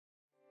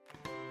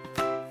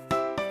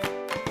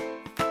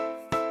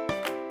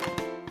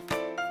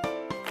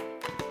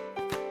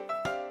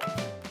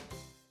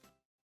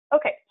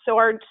So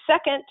our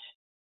second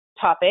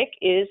topic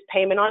is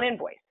payment on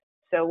invoice.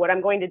 So what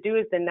I'm going to do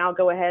is then now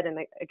go ahead and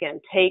again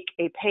take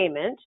a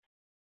payment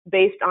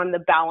based on the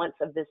balance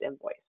of this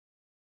invoice.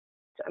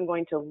 So I'm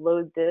going to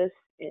load this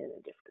in a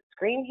different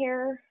screen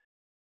here.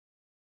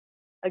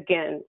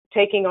 Again,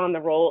 taking on the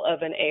role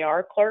of an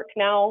AR clerk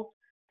now.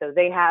 So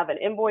they have an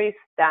invoice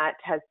that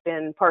has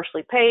been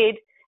partially paid,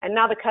 and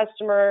now the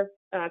customer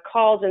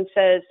calls and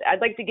says,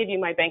 I'd like to give you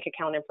my bank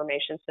account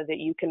information so that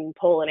you can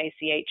pull an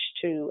ACH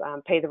to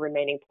pay the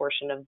remaining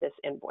portion of this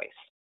invoice.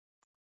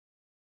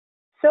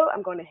 So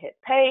I'm going to hit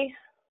pay,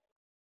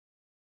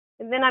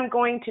 and then I'm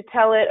going to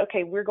tell it,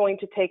 okay, we're going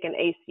to take an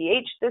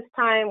ACH this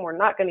time. We're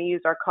not going to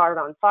use our card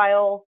on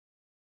file.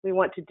 We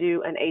want to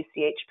do an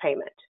ACH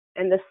payment.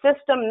 And the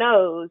system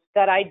knows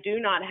that I do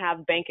not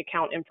have bank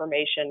account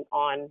information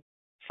on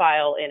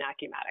file in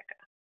Acumatica.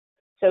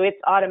 So it's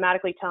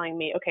automatically telling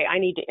me, okay, I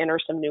need to enter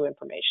some new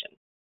information.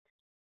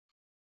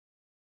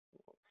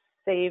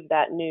 Save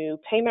that new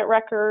payment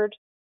record,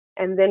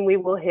 and then we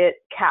will hit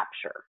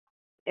capture.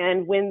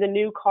 And when the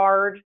new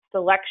card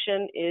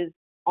selection is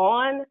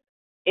on,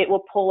 it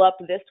will pull up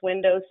this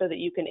window so that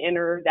you can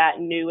enter that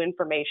new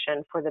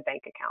information for the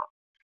bank account.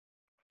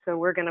 So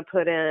we're going to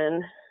put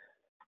in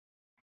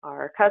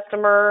our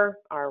customer,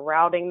 our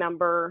routing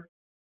number,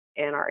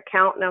 and our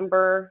account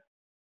number,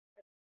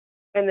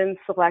 and then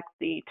select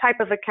the type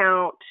of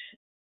account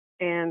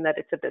and that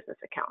it's a business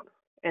account,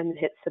 and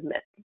hit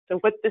submit. So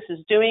what this is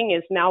doing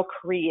is now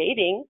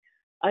creating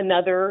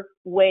another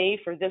way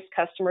for this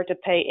customer to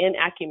pay in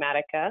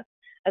Acumatica,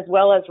 as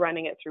well as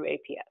running it through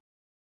APS.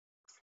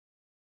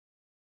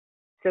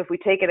 So if we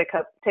take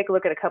a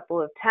look at a couple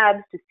of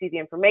tabs to see the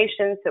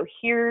information. So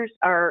here's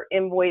our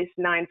invoice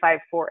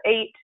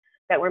 9548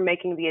 that we're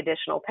making the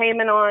additional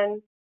payment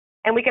on.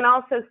 And we can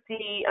also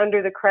see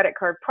under the credit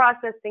card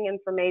processing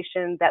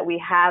information that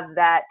we have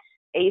that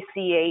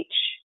ACH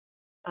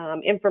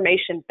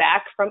information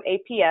back from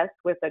APS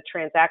with a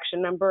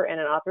transaction number and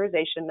an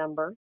authorization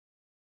number.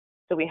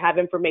 So we have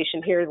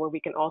information here where we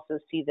can also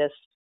see this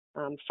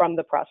from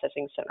the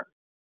processing center.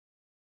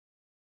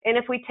 And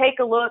if we take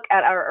a look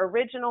at our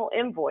original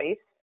invoice,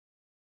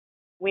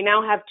 we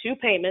now have two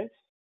payments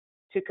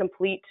to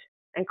complete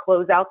and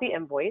close out the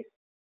invoice.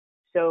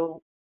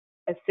 So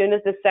as soon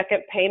as the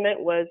second payment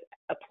was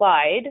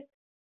applied,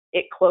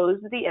 it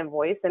closed the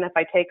invoice. And if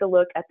I take a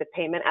look at the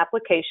payment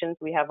applications,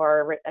 we have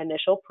our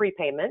initial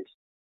prepayment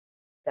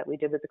that we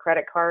did with the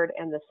credit card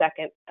and the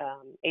second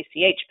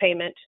ACH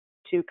payment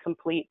to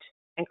complete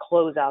and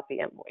close out the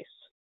invoice.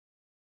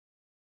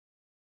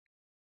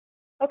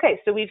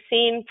 Okay, so we've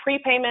seen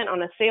prepayment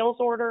on a sales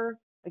order.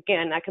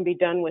 Again, that can be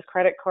done with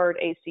credit card,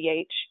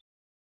 ACH,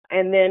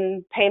 and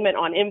then payment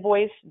on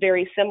invoice,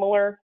 very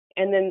similar.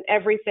 And then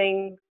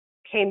everything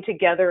came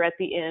together at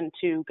the end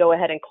to go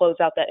ahead and close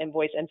out that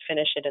invoice and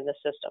finish it in the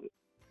system.